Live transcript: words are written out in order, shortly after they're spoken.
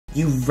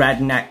You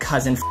redneck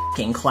cousin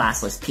f***ing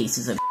classless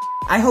pieces of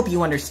I hope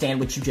you understand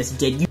what you just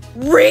did. You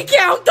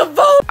recount the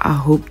vote! I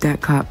hope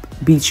that cop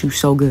beats you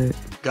so good.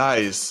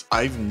 Guys,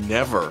 I've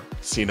never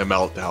seen a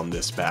meltdown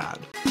this bad.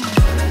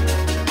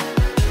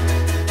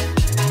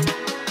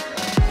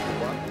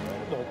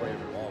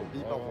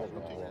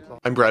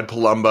 I'm Brad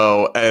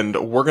Polumbo,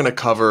 and we're gonna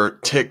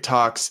cover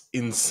TikTok's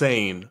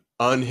insane,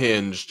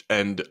 unhinged,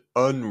 and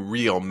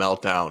unreal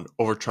meltdown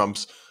over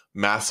Trump's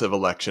massive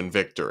election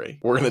victory.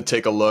 We're gonna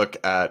take a look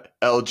at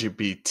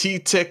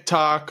LGBT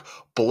TikTok,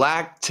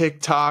 Black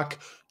TikTok,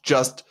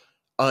 just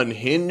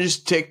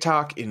unhinged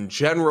TikTok in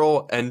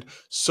general, and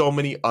so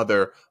many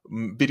other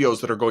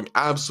videos that are going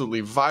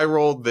absolutely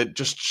viral that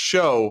just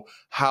show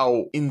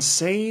how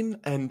insane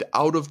and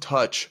out of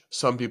touch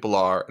some people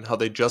are and how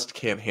they just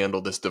can't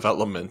handle this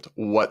development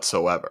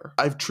whatsoever.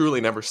 I've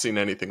truly never seen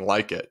anything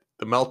like it.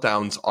 The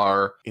meltdowns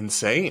are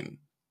insane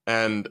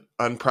and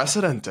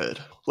unprecedented.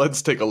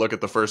 Let's take a look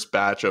at the first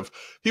batch of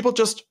people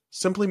just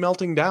simply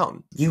melting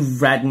down. You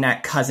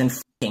redneck cousin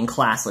f***ing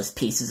classless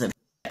pieces of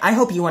I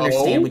hope you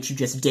understand what you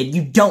just did.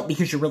 You don't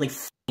because you're really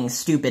f***ing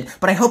stupid,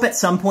 but I hope at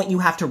some point you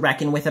have to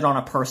reckon with it on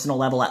a personal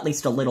level at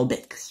least a little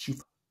bit, because you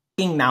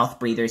f***ing mouth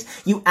breathers,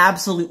 you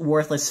absolute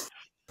worthless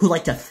who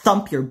like to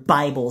thump your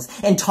Bibles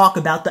and talk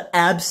about the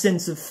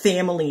absence of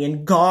family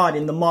and God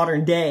in the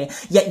modern day,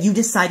 yet you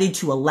decided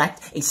to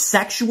elect a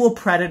sexual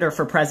predator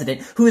for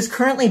president who is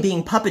currently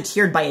being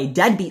puppeteered by a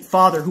deadbeat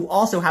father who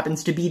also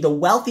happens to be the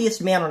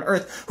wealthiest man on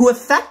earth who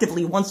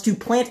effectively wants to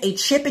plant a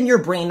chip in your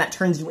brain that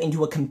turns you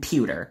into a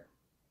computer.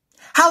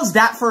 How's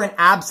that for an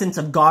absence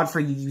of God for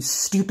you, you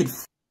stupid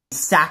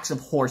sacks of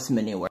horse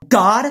manure?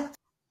 God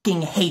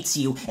f***ing hates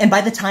you, and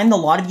by the time the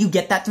lot of you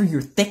get that through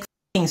your thick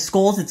f***ing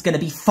skulls, it's gonna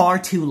be far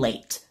too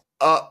late.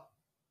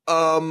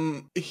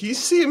 He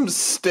seems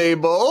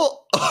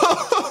stable.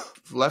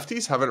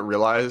 Lefties haven't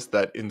realized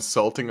that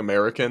insulting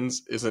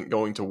Americans isn't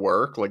going to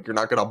work. Like, you're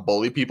not going to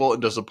bully people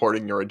into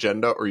supporting your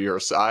agenda or your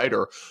side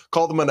or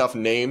call them enough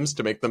names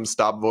to make them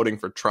stop voting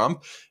for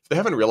Trump. If they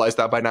haven't realized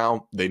that by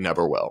now, they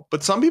never will.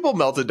 But some people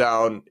melted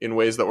down in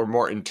ways that were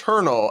more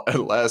internal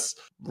and less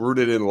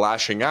rooted in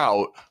lashing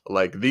out,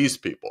 like these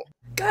people.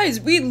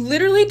 Guys, we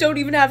literally don't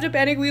even have to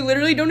panic. We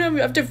literally don't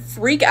have to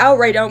freak out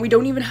right now. We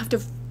don't even have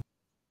to,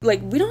 we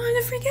don't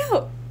have to freak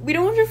out. We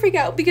don't have to freak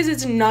out because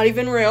it's not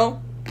even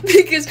real.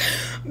 Because,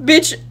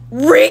 bitch,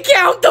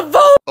 recount the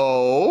vote!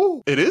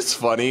 Oh, it is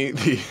funny.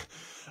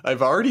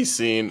 I've already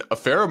seen a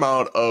fair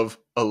amount of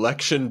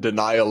election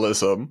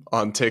denialism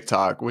on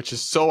TikTok, which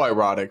is so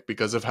ironic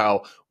because of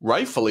how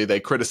rightfully they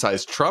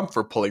criticized Trump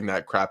for pulling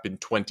that crap in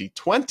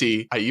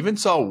 2020. I even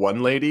saw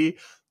one lady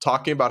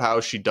talking about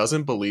how she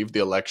doesn't believe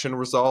the election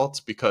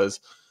results because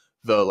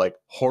the,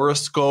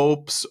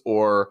 horoscopes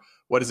or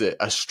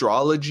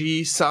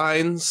astrology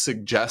signs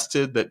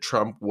suggested that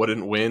Trump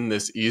wouldn't win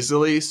this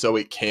easily, so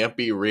it can't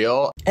be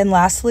real. And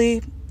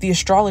lastly, the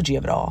astrology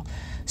of it all.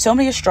 So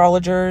many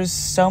astrologers,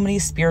 so many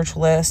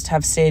spiritualists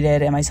have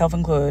stated, and myself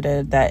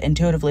included, that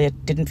intuitively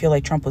it didn't feel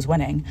like Trump was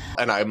winning.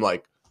 And I'm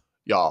like,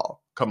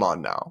 y'all, come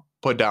on now.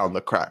 Put down the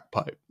crack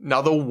pipe.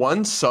 Now, the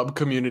one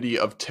sub-community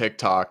of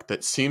TikTok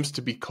that seems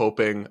to be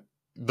coping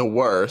the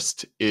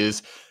worst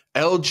is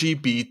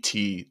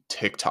LGBT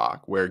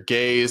TikTok, where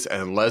gays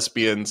and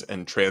lesbians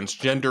and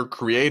transgender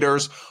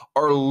creators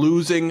are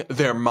losing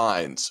their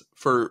minds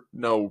for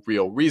no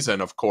real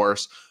reason, of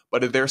course,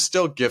 but they're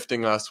still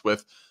gifting us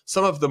with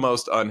some of the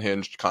most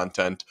unhinged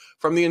content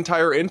from the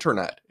entire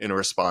internet in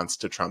response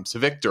to Trump's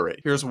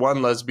victory. Here's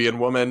one lesbian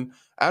woman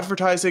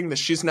advertising that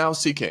she's now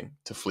seeking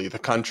to flee the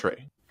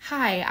country.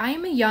 Hi, I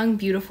am a young,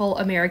 beautiful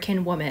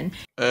American woman.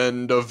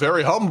 And a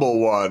very humble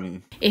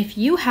one. If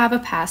you have a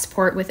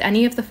passport with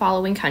any of the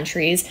following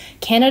countries,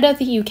 Canada,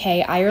 the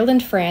UK,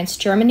 Ireland, France,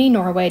 Germany,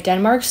 Norway,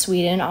 Denmark,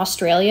 Sweden,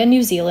 Australia,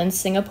 New Zealand,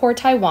 Singapore,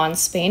 Taiwan,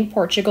 Spain,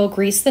 Portugal,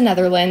 Greece, the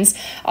Netherlands,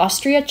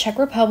 Austria, Czech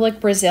Republic,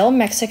 Brazil,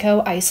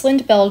 Mexico,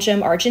 Iceland,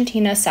 Belgium,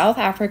 Argentina, South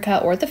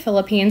Africa, or the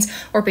Philippines,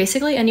 or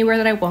basically anywhere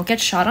that I won't get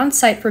shot on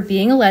sight for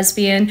being a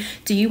lesbian,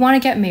 do you want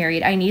to get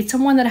married? I need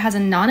someone that has a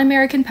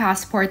non-American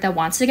passport that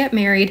wants to get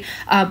married.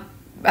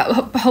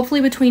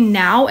 Hopefully between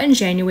now and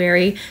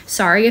January.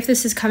 Sorry if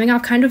this is coming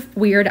off kind of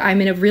weird.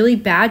 I'm in a really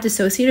bad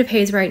dissociative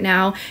haze right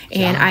now,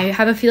 and I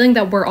have a feeling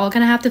that we're all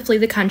gonna have to flee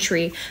the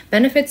country.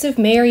 Benefits of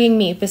marrying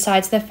me,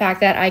 besides the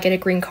fact that I get a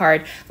green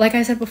card. Like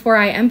I said before,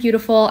 I am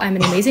beautiful, I'm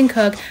an amazing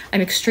cook,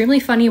 I'm extremely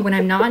funny when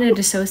I'm not in a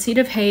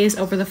dissociative haze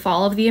over the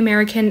fall of the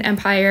American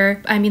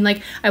Empire. I mean,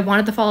 I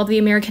wanted the fall of the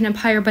American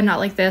Empire, but not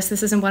like this.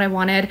 This isn't what I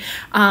wanted.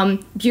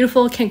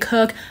 Beautiful, can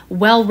cook,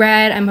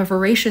 well-read, I'm a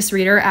voracious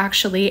reader,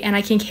 actually, and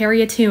I can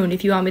carry a tune.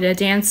 If you want me to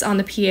dance on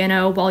the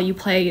piano while you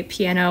play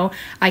piano,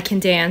 I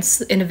can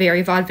dance in a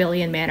very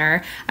vaudevillian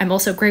manner. I'm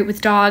also great with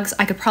dogs.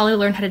 I could probably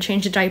learn how to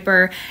change a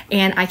diaper,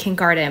 and I can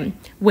guard him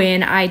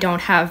when I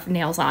don't have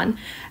nails on.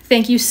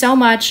 Thank you so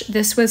much.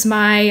 This was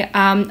my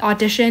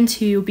audition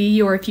to be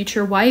your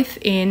future wife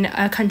in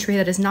a country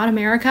that is not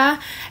America,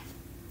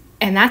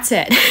 and that's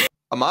it.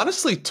 I'm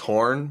honestly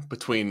torn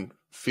between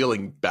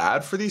feeling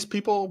bad for these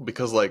people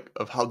because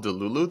of how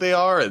delulu they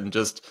are and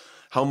just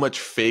how much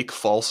fake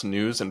false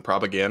news and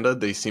propaganda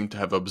they seem to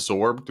have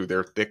absorbed through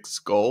their thick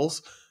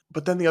skulls.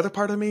 But then the other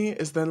part of me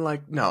is then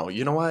like, no,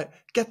 you know what?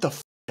 Get the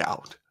f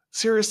out.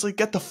 Seriously,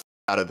 get the f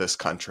out of this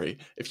country.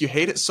 If you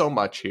hate it so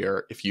much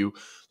here,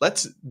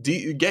 let's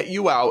get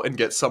you out and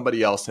get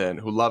somebody else in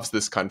who loves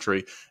this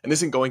country and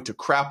isn't going to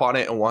crap on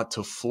it and want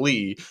to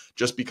flee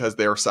just because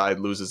their side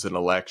loses an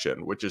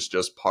election, which is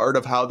just part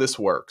of how this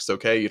works,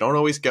 okay? You don't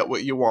always get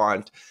what you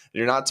want.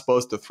 You're not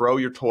supposed to throw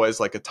your toys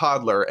like a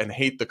toddler and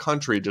hate the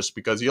country just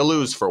because you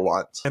lose for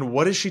once. And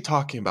what is she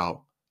talking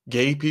about?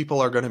 Gay people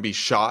are going to be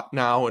shot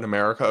now in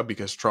America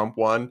because Trump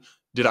won.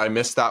 Did I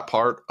miss that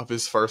part of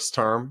his first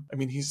term? I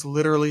mean, he's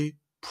literally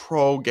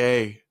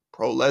pro-gay,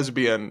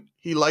 pro-lesbian.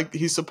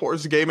 He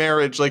supports gay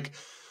marriage. Like,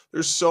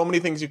 there's so many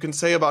things you can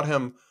say about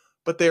him,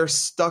 but they're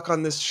stuck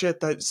on this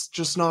shit that's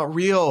just not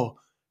real.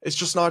 It's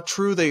just not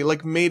true. They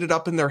like made it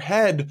up in their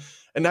head.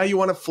 And now you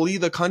want to flee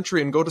the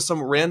country and go to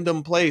some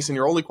random place, and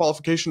your only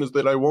qualification is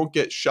that I won't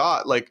get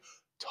shot. Like,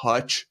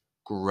 touch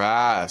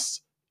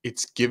grass.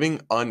 It's giving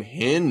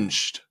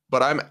unhinged.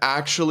 But I'm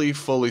actually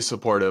fully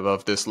supportive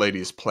of this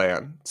lady's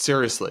plan.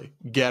 Seriously,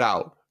 get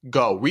out.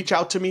 Go. Reach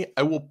out to me.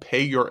 I will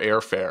pay your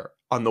airfare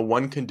on the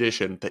one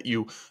condition that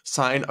you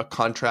sign a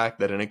contract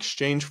that in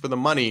exchange for the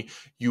money,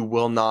 you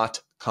will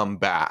not come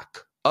back.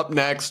 Up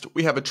next,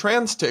 we have a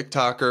trans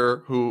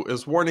TikToker who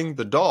is warning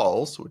the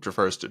dolls, which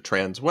refers to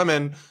trans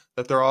women,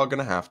 that they're all going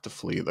to have to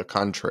flee the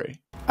country.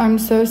 I'm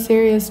so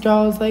serious,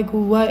 dolls. Like,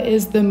 what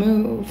is the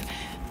move?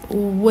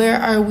 Where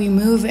are we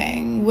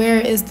moving? Where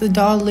is the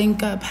doll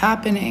link up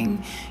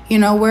happening? You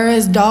know, where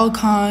is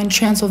DollCon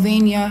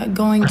Transylvania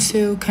going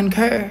to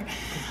concur?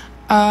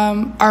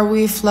 Are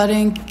we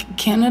flooding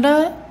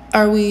Canada?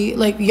 Are we,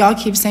 like, y'all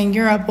keep saying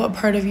Europe, what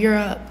part of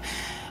Europe?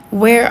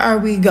 Where are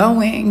we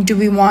going? Do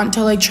we want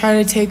to, like,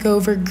 try to take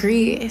over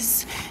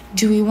Greece?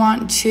 Do we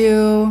want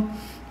to,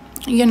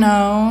 you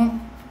know,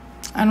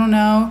 I don't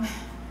know,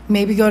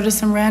 maybe go to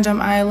some random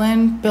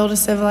island, build a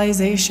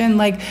civilization?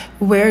 Like,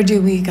 where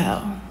do we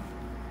go?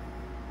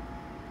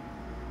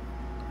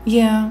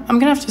 Yeah, I'm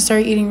gonna have to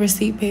start eating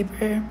receipt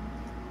paper.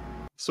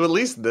 So at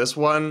least this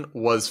one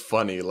was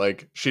funny.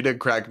 Like, she did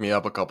crack me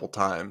up a couple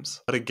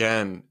times. But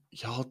again,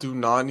 y'all do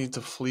not need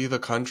to flee the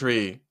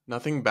country.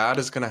 Nothing bad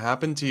is gonna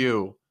happen to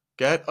you.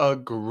 Get a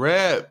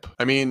grip.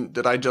 I mean,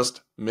 did I just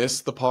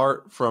miss the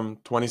part from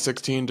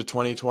 2016 to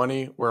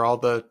 2020 where all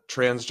the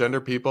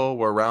transgender people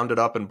were rounded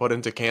up and put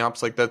into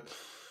camps like that?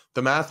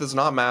 The math is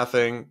not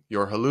mathing.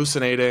 You're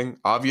hallucinating.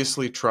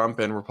 Obviously, Trump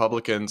and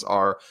Republicans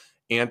are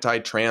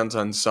anti-trans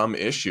on some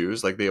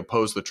issues, like they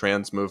oppose the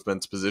trans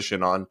movement's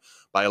position on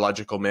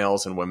biological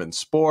males in women's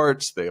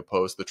sports. They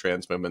oppose the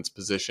trans movement's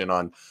position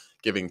on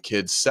giving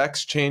kids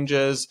sex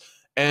changes.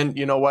 And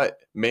you know what?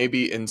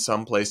 Maybe in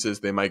some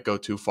places they might go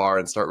too far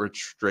and start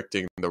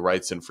restricting the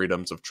rights and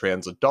freedoms of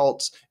trans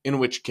adults, in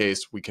which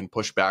case we can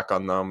push back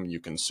on them.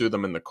 You can sue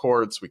them in the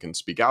courts. We can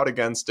speak out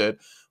against it.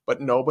 But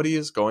nobody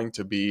is going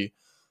to be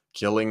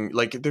killing.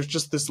 Like, there's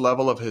just this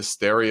level of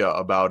hysteria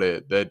about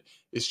it that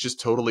is just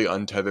totally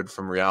untethered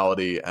from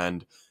reality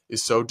and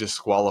is so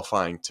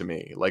disqualifying to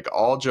me. Like,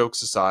 all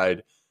jokes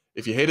aside,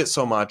 if you hate it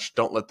so much,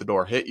 don't let the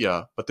door hit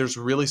you. But there's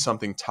really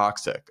something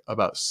toxic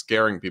about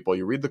scaring people.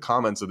 You read the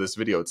comments of this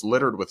video, it's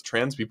littered with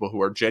trans people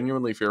who are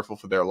genuinely fearful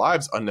for their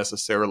lives,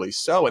 unnecessarily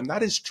so. And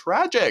that is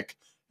tragic.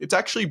 It's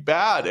actually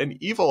bad and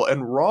evil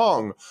and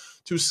wrong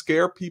to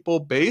scare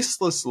people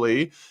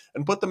baselessly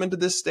and put them into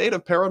this state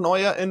of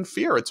paranoia and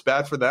fear. It's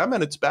bad for them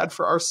and it's bad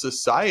for our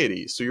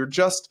society. So you're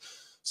just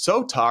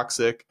so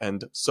toxic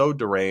and so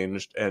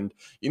deranged, and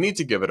you need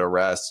to give it a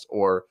rest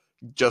or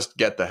just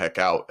get the heck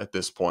out at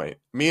this point.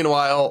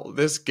 Meanwhile,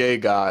 this gay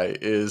guy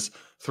is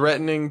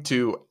threatening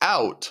to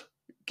out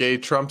gay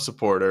Trump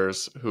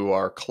supporters who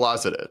are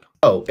closeted.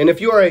 Oh, and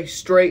if you are a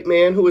straight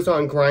man who is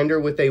on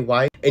Grindr with a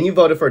wife and you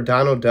voted for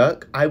Donald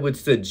Duck, I would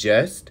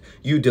suggest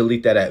you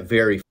delete that app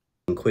very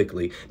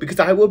quickly, because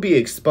I will be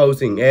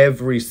exposing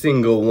every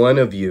single one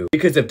of you.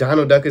 Because if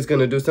Donald Duck is going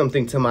to do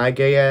something to my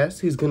gay ass,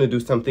 he's going to do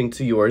something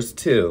to yours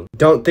too.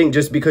 Don't think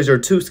just because you're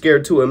too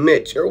scared to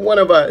admit you're one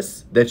of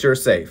us that you're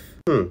safe.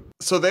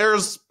 So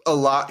there's a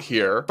lot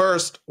here.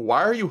 First,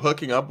 why are you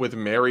hooking up with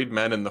married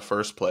men in the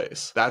first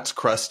place? That's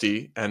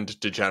crusty and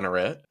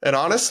degenerate. And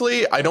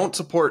honestly, I don't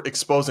support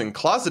exposing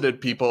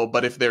closeted people,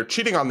 but if they're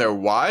cheating on their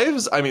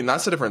wives, I mean,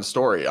 that's a different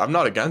story. I'm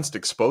not against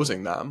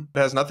exposing them. It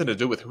has nothing to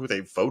do with who they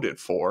voted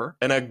for.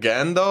 And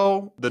again,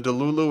 though, the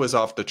Delulu is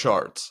off the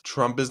charts.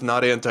 Trump is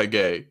not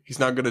anti-gay. He's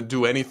not going to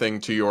do anything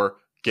to your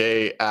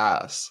gay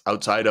ass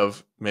outside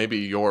of maybe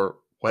your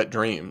wet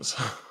dreams.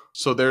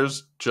 So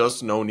there's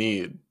just no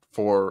need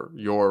for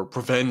your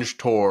revenge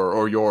tour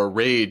or your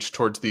rage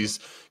towards these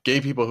gay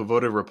people who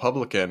voted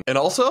Republican. And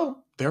also,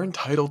 they're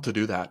entitled to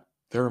do that.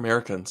 They're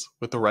Americans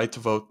with the right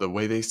to vote the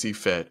way they see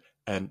fit.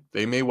 And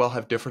they may well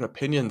have different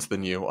opinions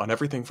than you on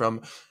everything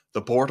from the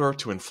border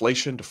to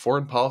inflation to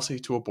foreign policy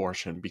to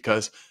abortion,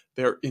 because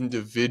they're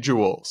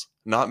individuals,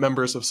 not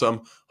members of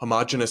some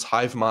homogenous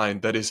hive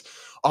mind that is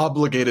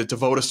obligated to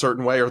vote a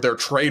certain way, or they're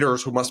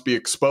traitors who must be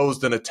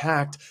exposed and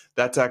attacked.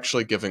 That's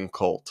actually giving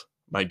cult.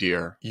 my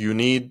dear. You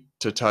need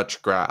to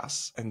touch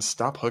grass and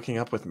stop hooking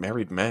up with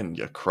married men,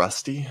 you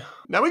crusty.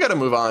 Now we got to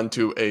move on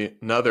to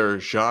another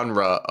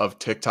genre of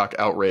TikTok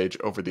outrage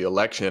over the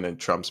election and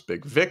Trump's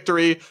big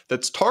victory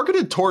that's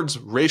targeted towards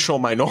racial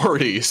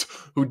minorities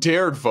who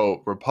dared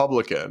vote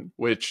Republican,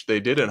 which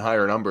they did in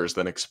higher numbers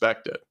than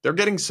expected. They're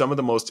getting some of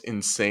the most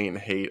insane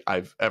hate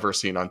I've ever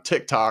seen on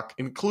TikTok,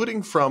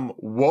 including from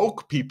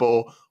woke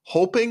people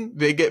hoping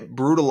they get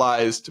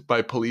brutalized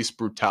by police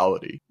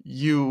brutality.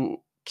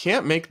 You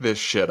can't make this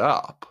shit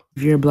up.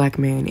 If you're a black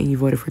man and you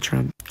voted for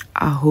Trump,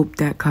 I hope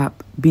that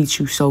cop beats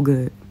you so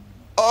good.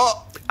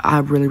 I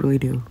really, really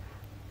do.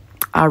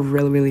 I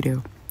really, really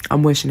do.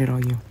 I'm wishing it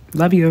on you.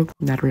 Love you.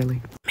 Not really.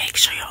 Make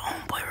sure your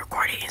homeboy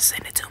record it and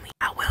send it to me.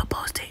 I will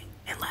post it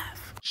and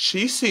laugh.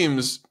 She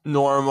seems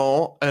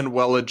normal and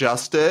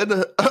well-adjusted.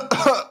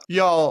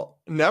 Y'all,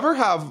 never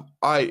have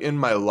I in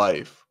my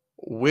life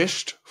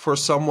wished for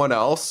someone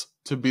else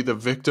to be the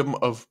victim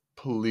of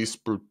police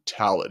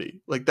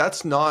brutality. Like,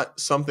 that's not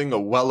something a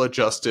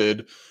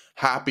well-adjusted,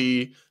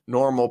 happy,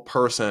 normal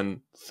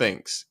person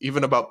thinks,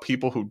 even about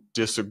people who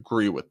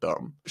disagree with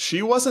them.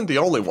 She wasn't the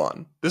only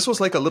one. This was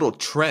like a little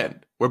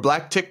trend where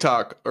black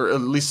TikTok, or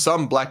at least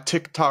some black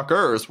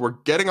TikTokers, were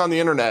getting on the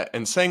internet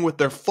and saying with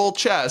their full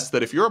chest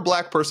that if you're a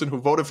black person who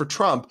voted for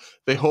Trump,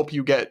 they hope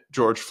you get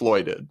George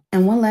Floyded.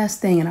 And one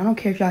last thing, and I don't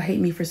care if y'all hate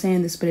me for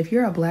saying this, but if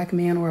you're a black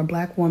man or a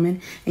black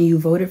woman and you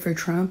voted for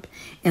Trump,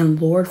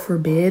 and Lord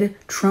forbid,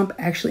 Trump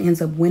actually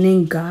ends up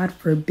winning, God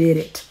forbid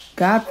it.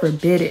 God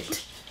forbid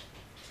it.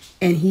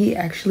 And he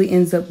actually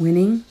ends up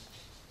winning.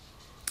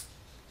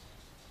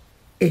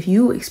 If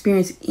you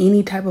experience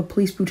any type of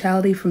police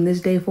brutality from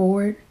this day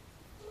forward,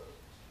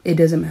 it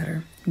doesn't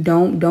matter.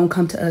 Don't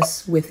come to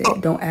us with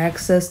it. Don't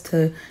ask us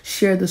to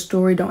share the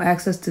story. Don't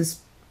ask us to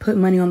put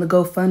money on the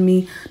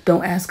GoFundMe.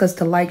 Don't ask us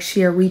to like,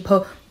 share,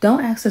 repost.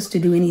 Don't ask us to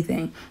do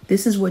anything.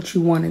 This is what you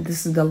wanted.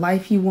 This is the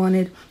life you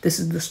wanted. This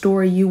is the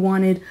story you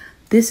wanted.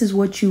 This is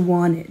what you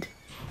wanted.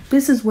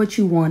 This is what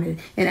you wanted.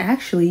 And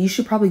actually, you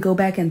should probably go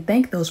back and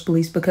thank those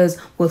police, because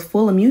with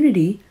full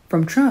immunity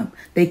from Trump,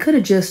 they could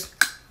have just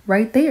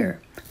right there,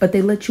 but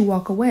they let you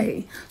walk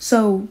away.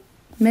 So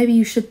maybe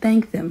you should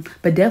thank them,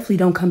 but definitely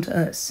don't come to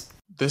us.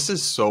 This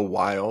is so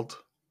wild.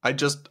 I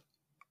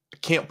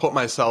can't put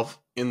myself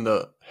in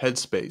the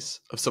headspace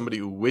of somebody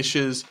who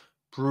wishes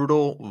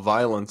brutal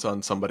violence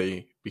on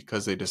somebody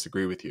because they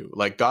disagree with you.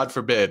 Like, God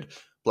forbid,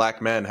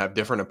 black men have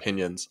different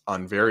opinions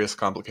on various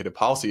complicated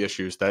policy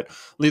issues that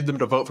lead them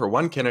to vote for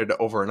one candidate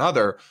over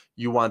another.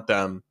 You want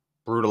them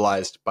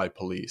brutalized by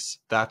police.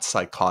 That's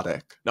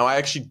psychotic. Now, I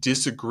actually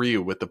disagree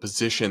with the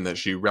position that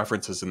she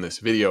references in this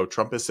video.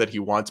 Trump has said he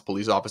wants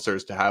police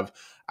officers to have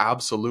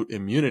absolute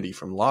immunity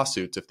from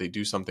lawsuits if they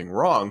do something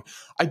wrong.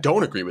 I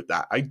don't agree with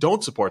that. I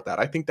don't support that.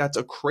 I think that's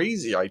a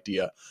crazy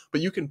idea.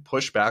 But you can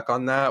push back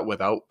on that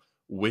without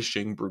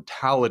wishing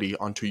brutality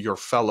onto your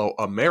fellow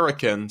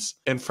Americans.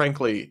 And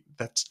frankly,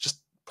 that's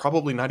just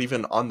probably not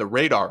even on the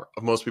radar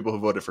of most people who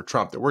voted for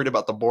Trump. They're worried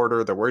about the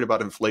border. They're worried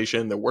about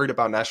inflation. They're worried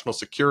about national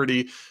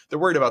security. They're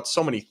worried about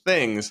so many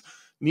things.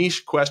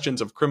 Niche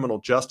questions of criminal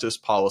justice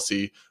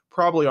policy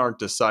probably aren't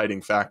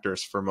deciding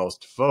factors for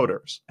most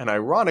voters. And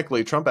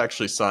ironically, Trump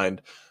actually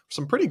signed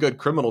some pretty good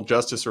criminal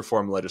justice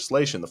reform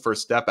legislation, the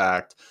First Step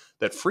Act,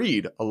 that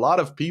freed a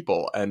lot of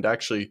people, and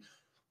actually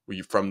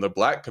from the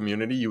black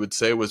community, you would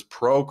say was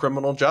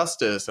pro-criminal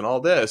justice and all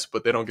this,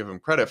 but they don't give him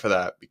credit for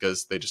that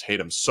because they just hate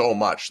him so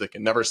much. They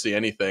can never see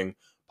anything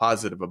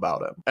positive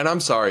about him. And I'm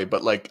sorry,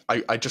 but like,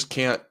 I just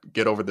can't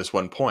get over this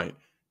one point.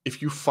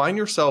 If you find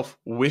yourself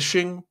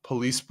wishing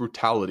police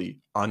brutality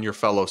on your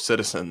fellow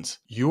citizens,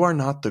 you are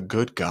not the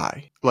good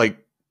guy.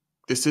 Like,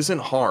 this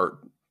isn't hard.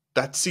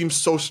 That seems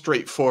so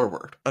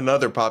straightforward.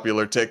 Another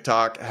popular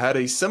TikTok had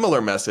a similar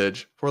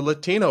message for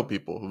Latino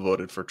people who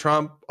voted for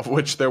Trump, of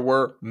which there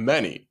were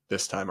many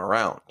this time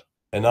around.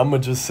 And I'm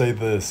going to just say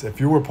this.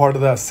 If you were part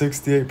of that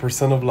 68%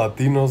 of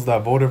Latinos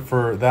that voted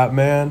for that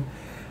man,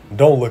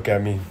 don't look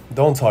at me.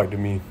 Don't talk to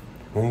me.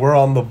 When we're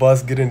on the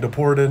bus getting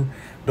deported,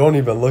 don't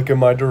even look in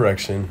my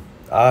direction.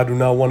 I do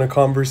not want to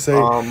conversate.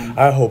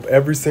 I hope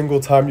every single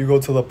time you go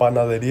to the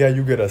panaderia,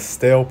 you get a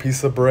stale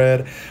piece of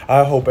bread.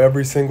 I hope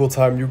every single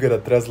time you get a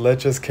tres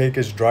leches cake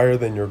is drier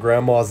than your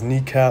grandma's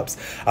kneecaps.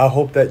 I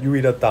hope that you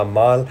eat a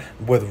tamal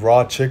with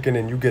raw chicken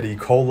and you get E.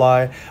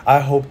 coli. I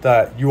hope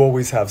that you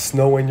always have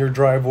snow in your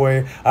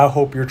driveway. I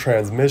hope your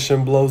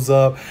transmission blows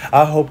up.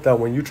 I hope that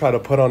when you try to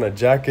put on a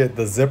jacket,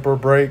 the zipper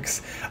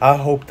breaks. I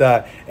hope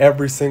that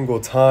every single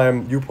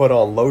time you put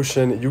on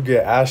lotion, you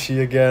get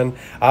ashy again.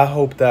 I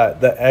hope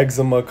that the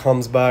eczema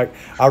comes back.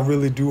 I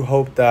really do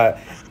hope that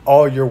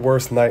all your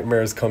worst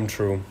nightmares come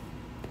true.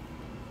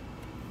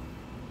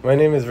 My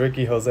name is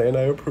Ricky Jose and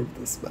I approve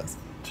this message.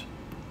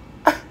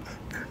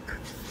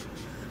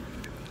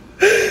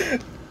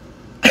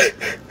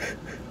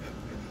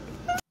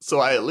 So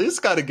I at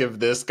least got to give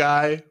this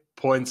guy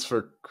points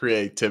for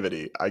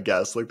creativity, I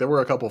guess. Like, there were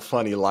a couple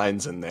funny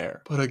lines in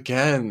there. But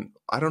again,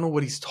 I don't know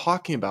what he's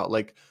talking about.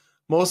 Like,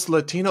 most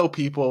Latino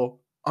people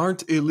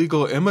aren't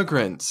illegal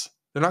immigrants.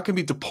 They're not going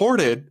to be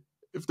deported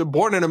if they're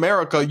born in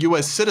America,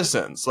 U.S.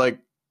 citizens. Like,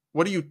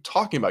 what are you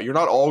talking about? You're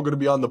not all going to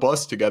be on the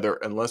bus together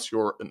unless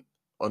you're an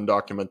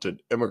undocumented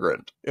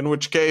immigrant. In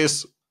which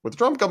case, with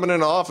Trump coming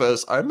into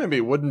office, I maybe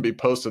wouldn't be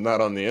posting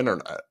that on the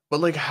internet. But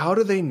like, how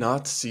do they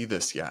not see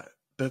this yet?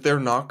 That they're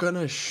not going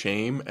to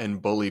shame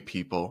and bully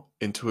people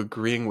into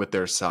agreeing with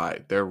their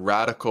side. Their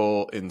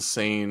radical,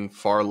 insane,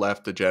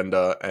 far-left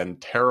agenda and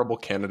terrible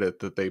candidate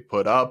that they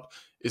put up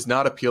is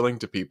not appealing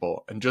to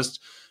people. And just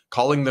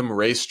calling them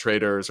race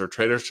traitors or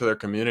traitors to their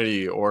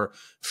community or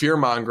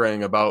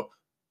fear-mongering about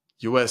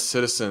U.S.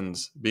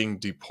 citizens being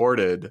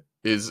deported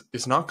is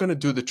not going to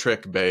do the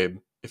trick, babe.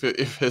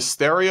 If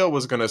hysteria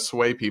was going to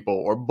sway people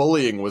or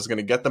bullying was going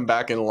to get them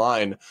back in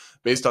line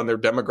based on their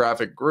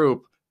demographic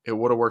group, it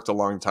would have worked a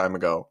long time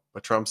ago.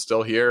 But Trump's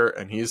still here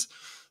and he's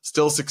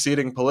still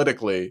succeeding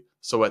politically.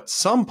 So at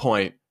some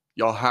point,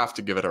 y'all have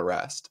to give it a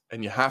rest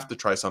and you have to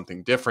try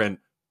something different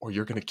or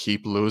you're going to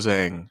keep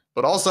losing.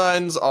 But all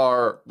signs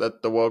are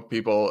that the woke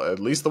people, at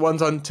least the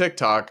ones on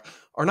TikTok,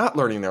 are not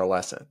learning their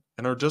lesson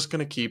and are just going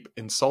to keep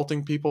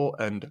insulting people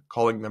and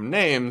calling them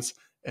names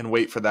and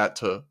wait for that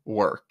to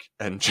work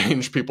and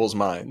change people's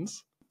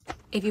minds.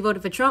 If you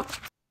voted for Trump,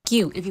 f***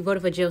 you. If you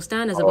voted for Jill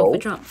Stein as a vote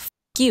for Trump, f***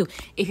 you.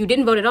 If you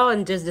didn't vote at all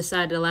and just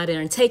decided to lie there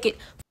and take it,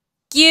 f***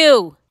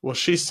 you. Well,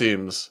 she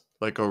seems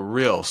like a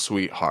real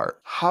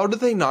sweetheart. How do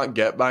they not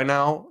get by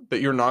now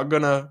that you're not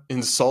going to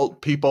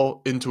insult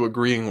people into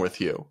agreeing with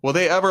you? Will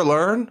they ever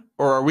learn?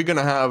 Or are we going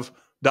to have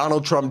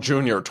Donald Trump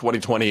Jr.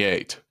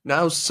 2028?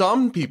 Now,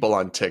 some people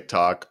on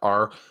TikTok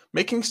are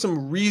making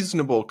some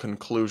reasonable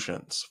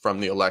conclusions from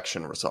the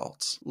election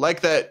results.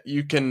 Like that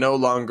you can no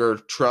longer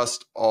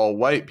trust all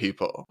white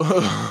people.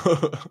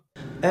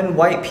 And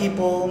white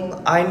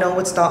people, I know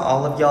it's not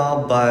all of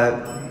y'all, but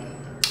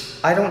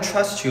I don't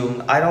trust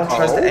you. I don't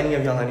trust any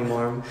of y'all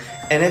anymore.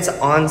 And it's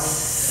on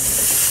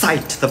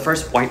sight. The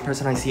first white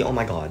person I see, oh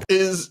my god.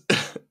 Is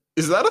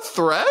that a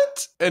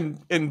threat?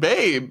 And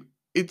babe,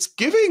 it's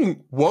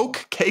giving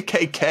woke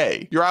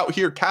KKK. You're out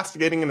here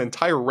castigating an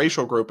entire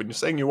racial group and you're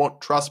saying you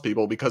won't trust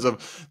people because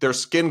of their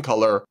skin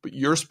color, but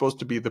you're supposed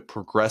to be the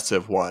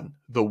progressive one,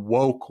 the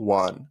woke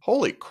one.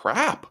 Holy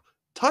crap.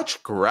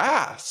 Touch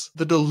grass.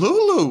 The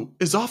Delulu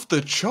is off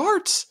the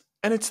charts.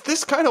 And it's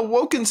this kind of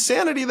woke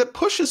insanity that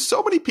pushes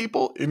so many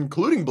people,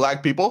 including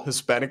black people,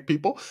 Hispanic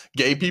people,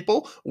 gay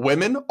people,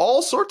 women,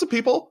 all sorts of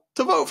people,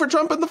 to vote for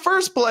Trump in the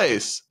first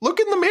place. Look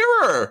in the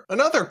mirror.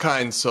 Another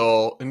kind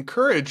soul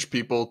encouraged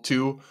people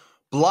to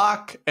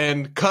block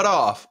and cut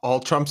off all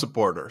Trump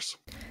supporters.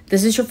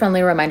 This is your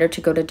friendly reminder to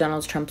go to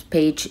Donald Trump's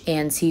page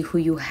and see who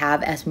you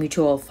have as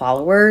mutual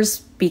followers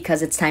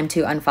because it's time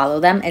to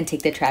unfollow them and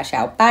take the trash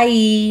out.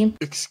 Bye.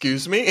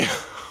 Excuse me?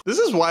 This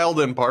is wild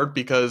in part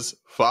because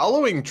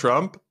following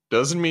Trump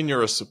doesn't mean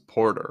you're a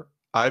supporter.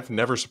 I've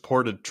never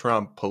supported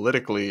Trump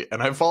politically,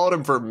 and I've followed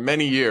him for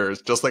many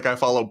years, just like I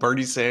follow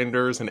Bernie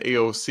Sanders and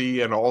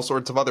AOC and all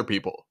sorts of other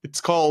people.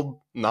 It's called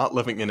not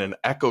living in an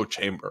echo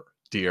chamber,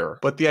 dear.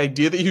 But the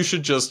idea that you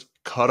should just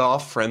cut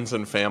off friends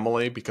and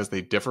family because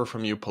they differ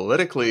from you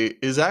politically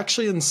is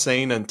actually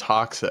insane and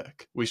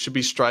toxic. We should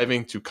be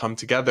striving to come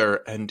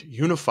together and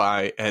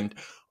unify and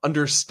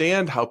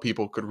understand how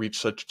people could reach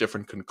such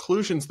different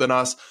conclusions than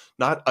us,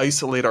 not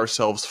isolate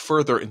ourselves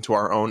further into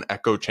our own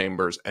echo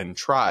chambers and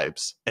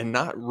tribes, and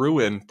not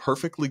ruin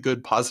perfectly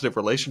good positive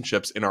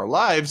relationships in our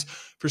lives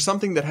for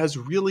something that has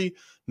really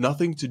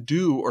nothing to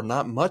do or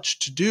not much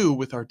to do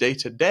with our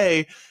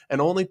day-to-day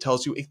and only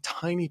tells you a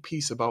tiny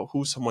piece about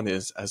who someone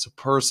is as a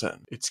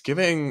person. It's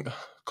giving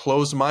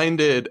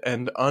closed-minded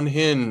and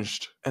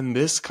unhinged. And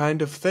this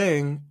kind of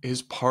thing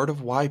is part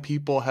of why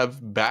people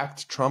have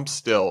backed Trump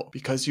still,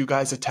 because you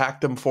guys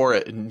attacked them for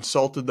it and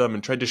insulted them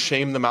and tried to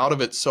shame them out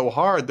of it so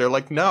hard. They're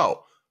like,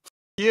 no, f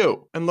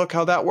you. And look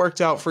how that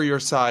worked out for your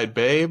side,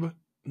 babe.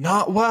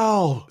 Not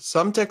well.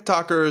 Some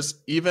TikTokers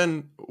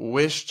even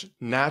wished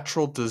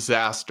natural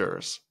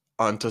disasters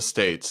onto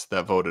states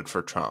that voted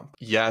for Trump.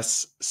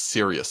 Yes,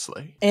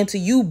 seriously. And to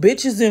you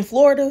bitches in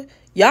Florida,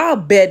 y'all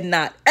bet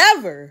not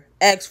ever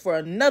ask for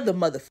another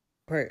motherfucking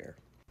prayer.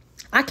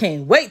 I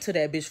can't wait till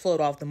that bitch float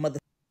off the motherfucking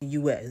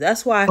U.S.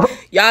 That's why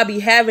y'all be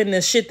having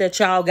the shit that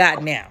y'all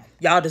got now.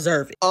 Y'all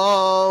deserve it.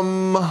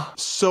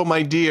 So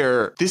my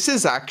dear, this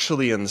is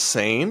actually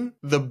insane.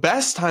 The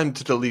best time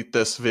to delete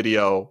this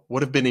video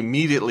would have been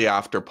immediately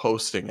after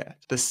posting it.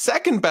 The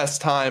second best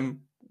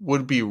time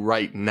would be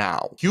right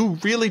now. You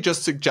really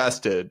just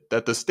suggested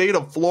that the state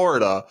of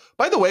Florida,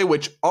 by the way,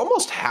 which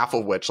almost half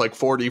of which, like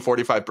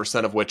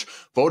 45% of which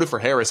voted for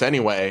Harris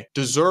anyway,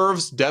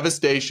 deserves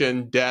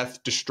devastation,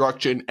 death,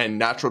 destruction, and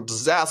natural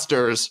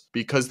disasters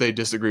because they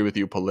disagree with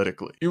you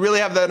politically. You really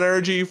have that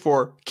energy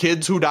for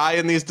kids who die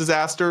in these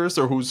disasters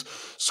or whose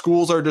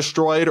schools are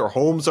destroyed or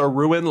homes are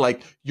ruined?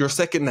 Like, you're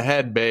sick in the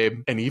head,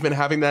 babe. And even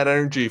having that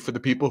energy for the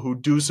people who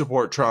do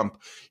support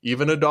Trump,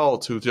 even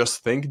adults who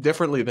just think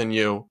differently than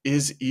you,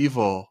 is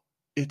evil.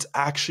 It's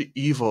actually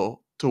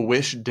evil to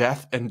wish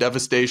death and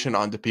devastation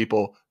onto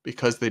people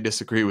because they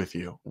disagree with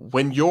you.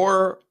 When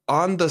you're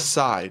on the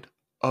side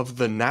of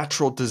the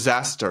natural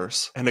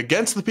disasters and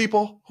against the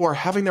people who are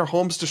having their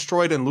homes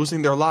destroyed and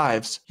losing their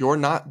lives, you're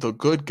not the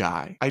good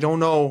guy. I don't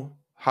know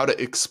how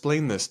to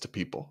explain this to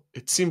people.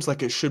 It seems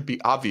like it should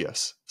be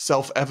obvious,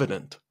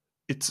 self-evident.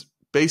 It's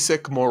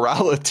basic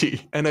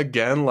morality. And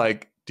again,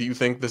 like, do you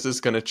think this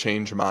is going to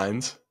change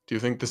minds? Do you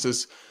think this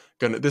has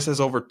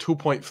over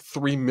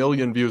 2.3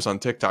 million views on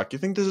TikTok. You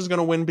think this is going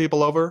to win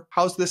people over?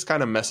 How's this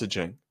kind of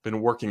messaging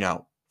been working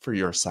out for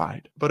your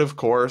side? But of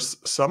course,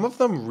 some of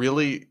them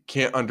really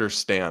can't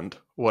understand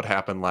what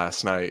happened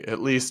last night, at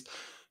least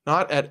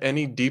not at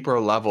any deeper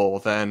level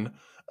than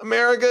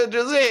America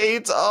just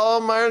hates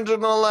all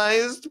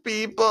marginalized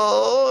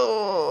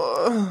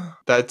people.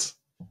 That's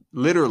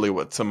literally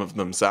what some of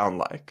them sound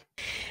like.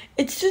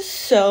 It's just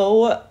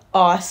so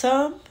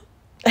awesome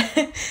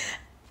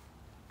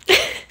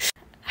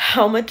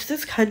how much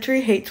this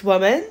country hates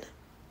women.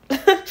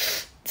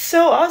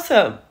 So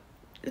awesome.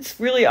 It's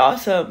really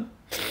awesome.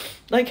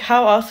 Like,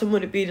 how awesome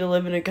would it be to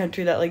live in a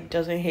country that, like,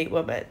 doesn't hate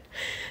women?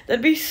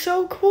 That'd be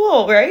so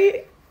cool,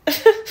 right?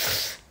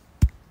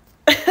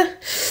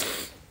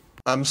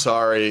 I'm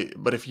sorry,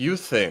 but if you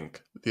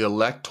think the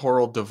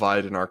electoral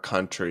divide in our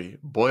country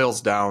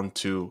boils down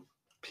to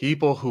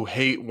people who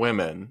hate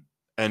women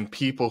and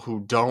people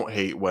who don't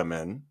hate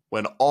women,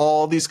 when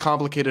all these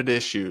complicated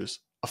issues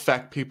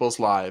affect people's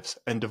lives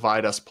and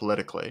divide us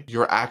politically,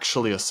 you're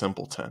actually a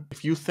simpleton.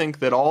 If you think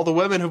that all the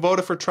women who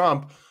voted for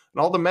Trump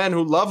and all the men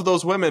who love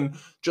those women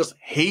just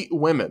hate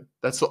women,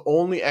 that's the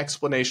only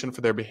explanation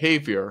for their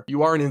behavior,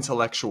 you are an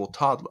intellectual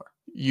toddler.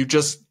 You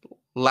just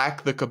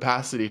lack the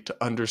capacity to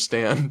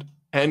understand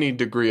any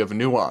degree of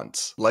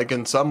nuance. Like,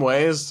 in some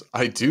ways,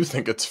 I do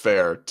think it's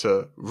fair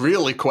to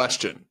really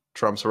question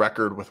Trump's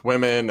record with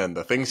women and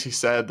the things he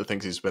said, the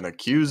things he's been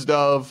accused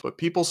of, but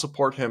people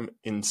support him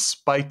in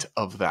spite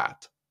of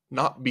that,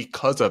 not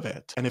because of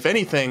it. And if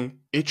anything,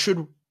 it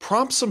should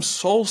prompt some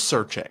soul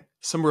searching,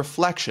 some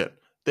reflection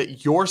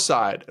that your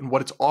side and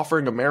what it's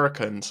offering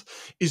Americans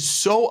is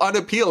so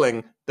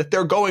unappealing that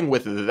they're going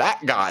with that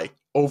guy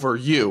over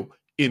you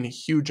in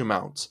huge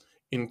amounts,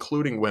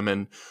 including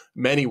women,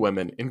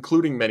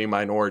 including many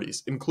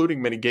minorities,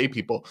 including many gay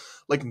people.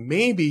 Like,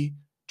 maybe,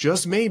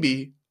 just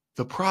maybe,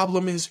 the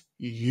problem is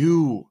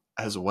you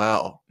as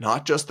well.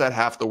 Not just that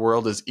half the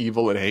world is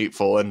evil and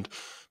hateful and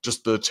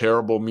just the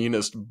terrible,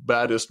 meanest,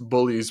 baddest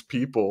bullies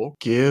people.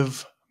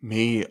 Give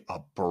me a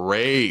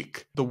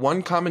break. The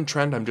one common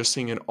trend I'm just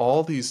seeing in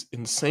all these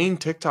insane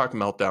TikTok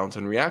meltdowns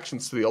and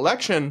reactions to the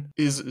election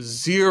is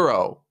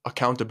zero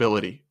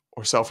accountability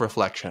or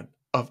self-reflection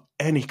of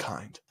any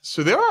kind.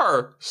 So there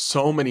are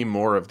so many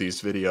more of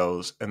these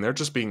videos and they're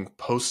just being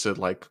posted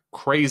like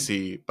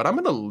crazy, but I'm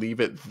going to leave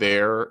it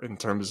there in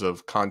terms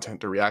of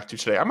content to react to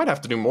today. I might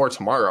have to do more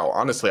tomorrow.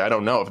 Honestly, I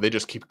don't know if they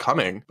just keep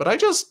coming, but I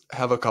just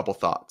have a couple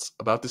thoughts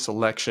about this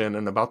election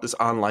and about this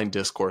online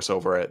discourse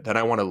over it that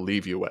I want to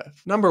leave you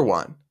with. Number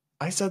one,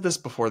 I said this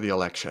before the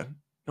election.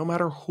 No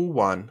matter who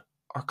won,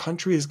 our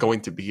country is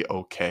going to be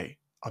okay.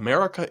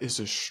 America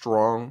is a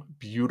strong,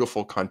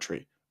 beautiful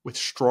country with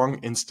strong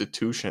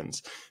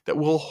institutions that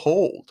will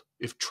hold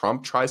if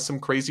Trump tries some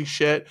crazy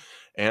shit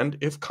and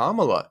if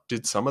Kamala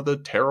did some of the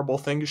terrible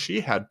things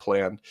she had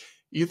planned.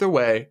 Either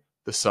way,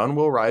 the sun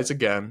will rise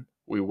again.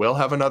 We will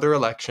have another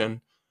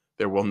election.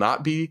 There will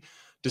not be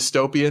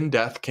dystopian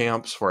death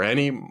camps for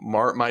any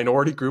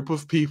minority group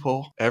of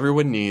people.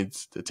 Everyone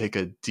needs to take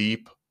a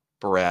deep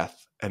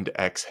breath and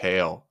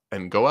exhale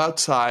and go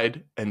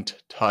outside and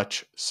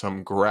touch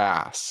some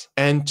grass.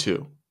 And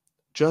two,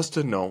 just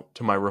a note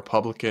to my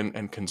Republican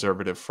and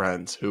conservative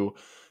friends who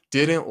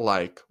didn't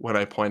like when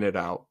I pointed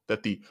out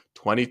that the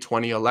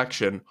 2020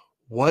 election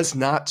was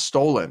not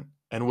stolen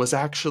and was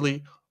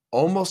actually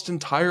almost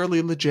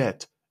entirely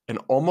legit, and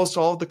almost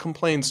all of the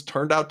complaints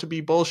turned out to be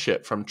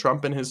bullshit from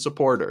Trump and his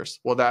supporters.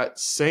 Well, that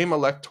same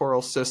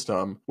electoral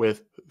system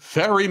with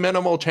very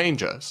minimal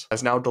changes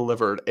has now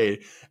delivered an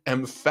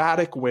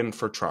emphatic win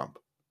for Trump.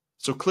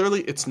 So clearly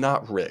it's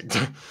not rigged.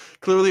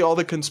 Clearly all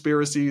the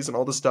conspiracies and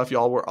all the stuff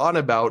y'all were on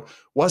about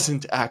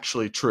wasn't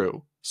actually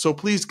true. So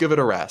please give it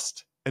a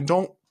rest and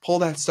don't pull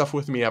that stuff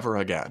with me ever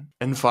again.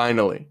 And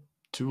finally,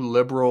 to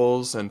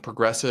liberals and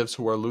progressives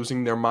who are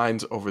losing their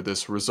minds over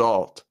this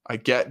result, I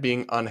get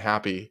being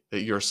unhappy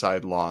that your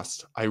side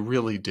lost. I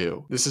really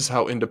do. This is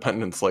how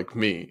independents like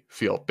me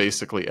feel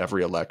basically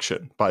every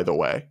election, by the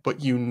way.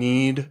 But you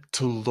need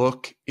to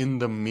look in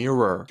the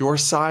mirror. Your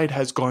side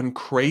has gone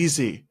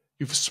crazy.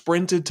 You've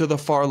sprinted to the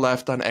far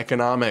left on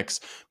economics,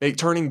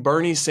 turning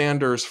Bernie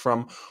Sanders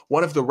from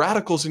one of the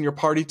radicals in your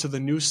party to the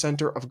new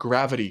center of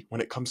gravity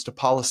when it comes to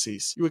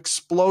policies. You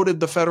exploded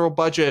the federal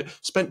budget,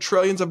 spent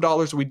trillions of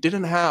dollars we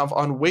didn't have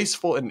on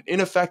wasteful and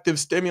ineffective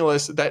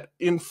stimulus that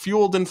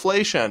fueled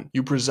inflation.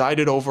 You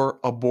presided over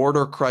a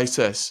border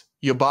crisis.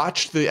 You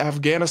botched the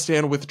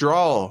Afghanistan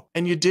withdrawal.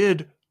 And you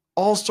did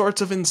all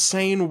sorts of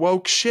insane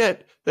woke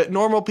shit that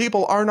normal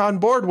people aren't on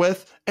board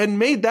with and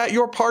made that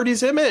your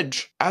party's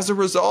image. As a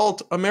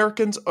result,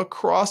 Americans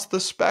across the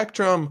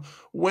spectrum,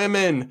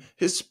 women,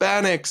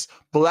 Hispanics,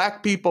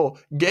 black people,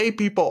 gay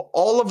people,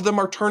 all of them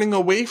are turning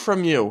away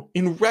from you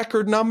in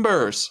record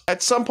numbers.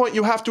 At some point,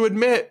 you have to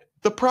admit,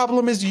 the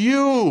problem is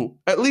you,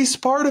 at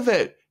least part of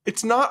it.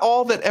 It's not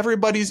all that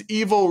everybody's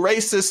evil,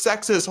 racist,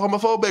 sexist,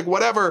 homophobic,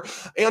 whatever,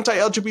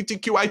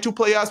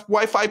 anti-LGBTQI2+,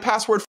 Wi-Fi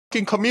password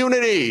fucking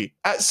community.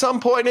 At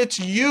some point, it's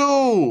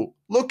you.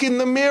 Look in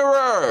the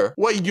mirror.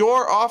 What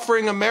you're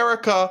offering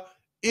America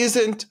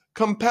isn't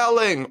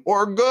compelling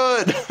or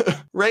good.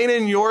 Rein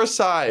in your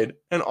side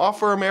and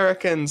offer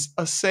Americans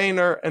a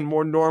saner and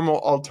more normal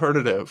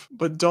alternative.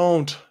 But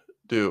don't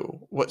do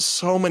what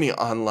so many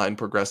online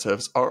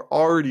progressives are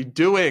already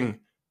doing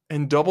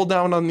and double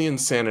down on the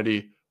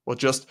insanity while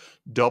just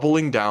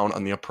doubling down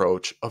on the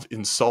approach of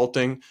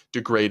insulting,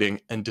 degrading,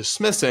 and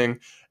dismissing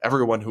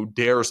everyone who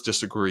dares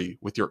disagree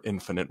with your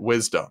infinite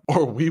wisdom.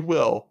 Or we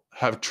will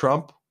have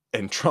Trump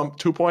and Trump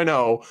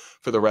 2.0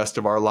 for the rest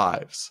of our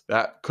lives.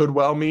 That could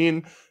well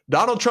mean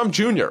Donald Trump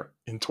Jr.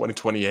 in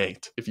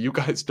 2028, if you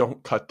guys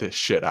don't cut this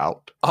shit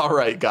out. All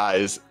right,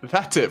 guys,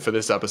 that's it for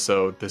this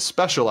episode, this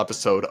special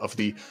episode of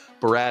the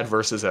Brad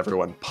vs.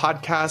 Everyone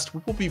podcast.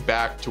 We will be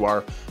back to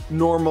our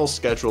normal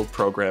scheduled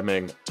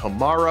programming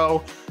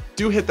tomorrow.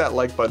 Do hit that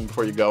like button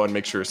before you go and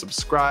make sure you're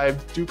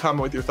subscribed. Do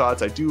comment with your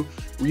thoughts. I do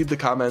read the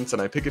comments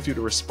and I pick a few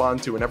to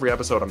respond to in every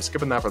episode. I'm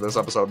skipping that for this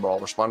episode, but I'll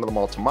respond to them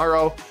all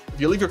tomorrow.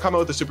 If you leave your comment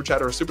with a super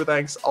chat or a super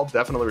thanks, I'll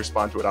definitely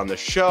respond to it on the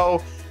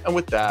show. And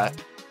with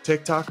that,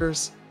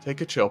 TikTokers,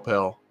 take a chill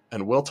pill,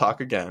 and we'll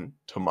talk again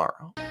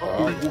tomorrow.